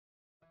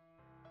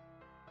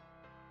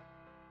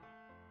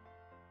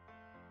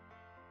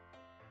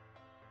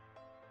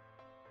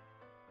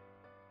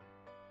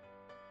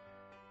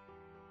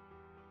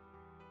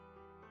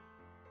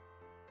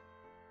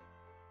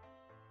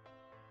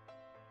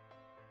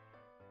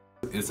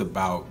it's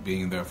about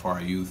being there for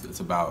our youth. It's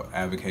about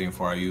advocating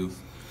for our youth.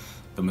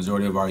 The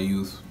majority of our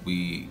youth,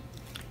 we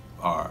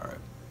are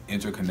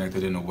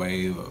interconnected in a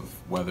way of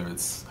whether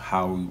it's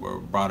how we were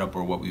brought up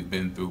or what we've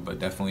been through, but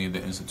definitely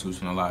the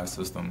institutionalized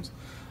systems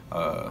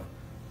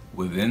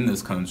within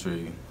this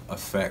country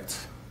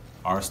affect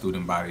our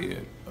student body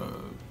at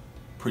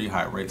pretty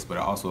high rates, but it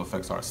also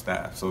affects our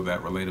staff, so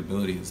that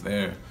relatability is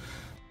there.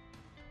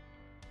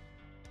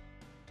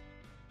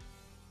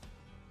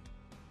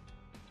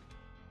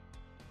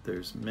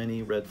 There's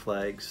many red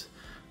flags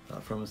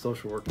from a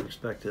social work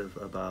perspective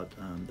about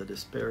the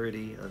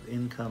disparity of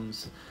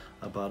incomes,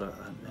 about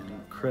an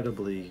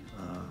incredibly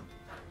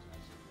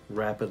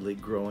rapidly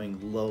growing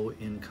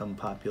low-income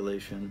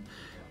population.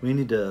 We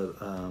need to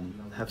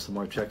have some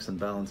more checks and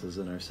balances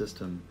in our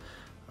system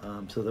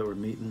so that we're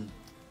meeting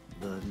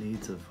the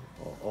needs of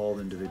all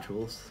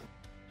individuals.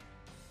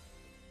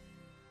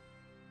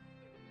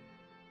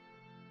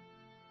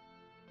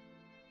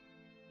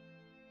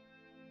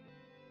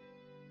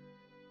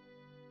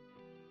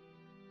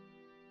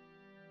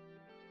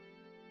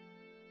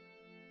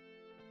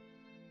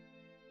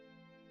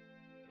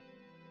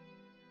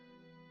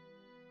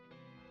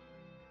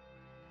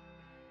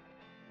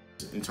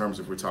 In terms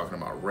of we're talking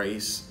about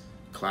race,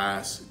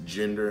 class,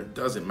 gender,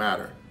 doesn't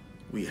matter.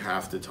 We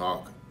have to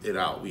talk it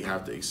out. We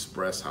have to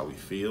express how we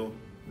feel,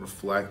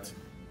 reflect,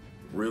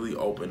 really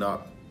open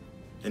up.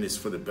 And it's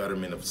for the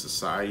betterment of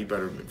society,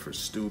 betterment for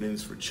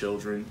students, for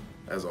children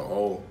as a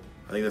whole.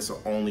 I think that's the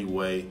only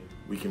way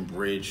we can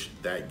bridge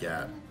that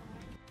gap.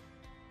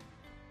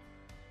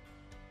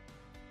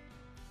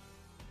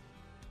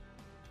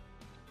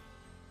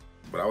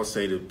 What I would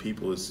say to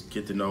people is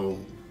get to know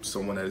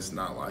someone that is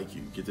not like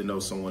you. Get to know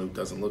someone who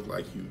doesn't look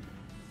like you.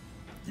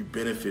 You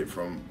benefit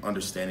from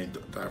understanding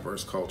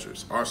diverse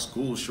cultures. Our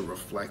schools should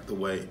reflect the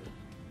way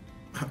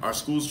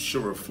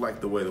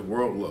the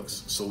world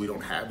looks, so we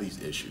don't have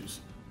these issues.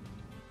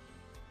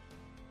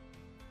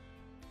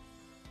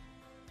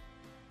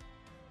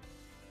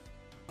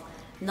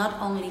 Not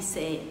only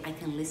say, I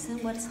can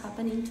listen what's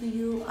happening to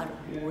you, or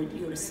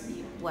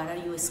what are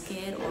you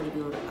scared, or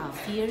your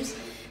fears,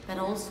 but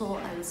also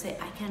I would say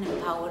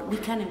we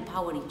can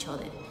empower each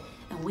other,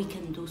 and we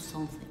can do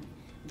something,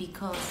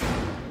 because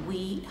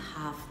we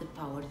have the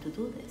power to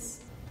do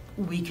this.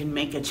 We can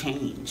make a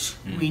change.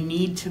 We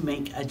need to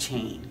make a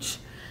change,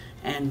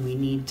 and we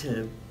need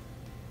to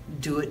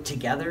do it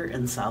together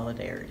in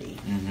solidarity.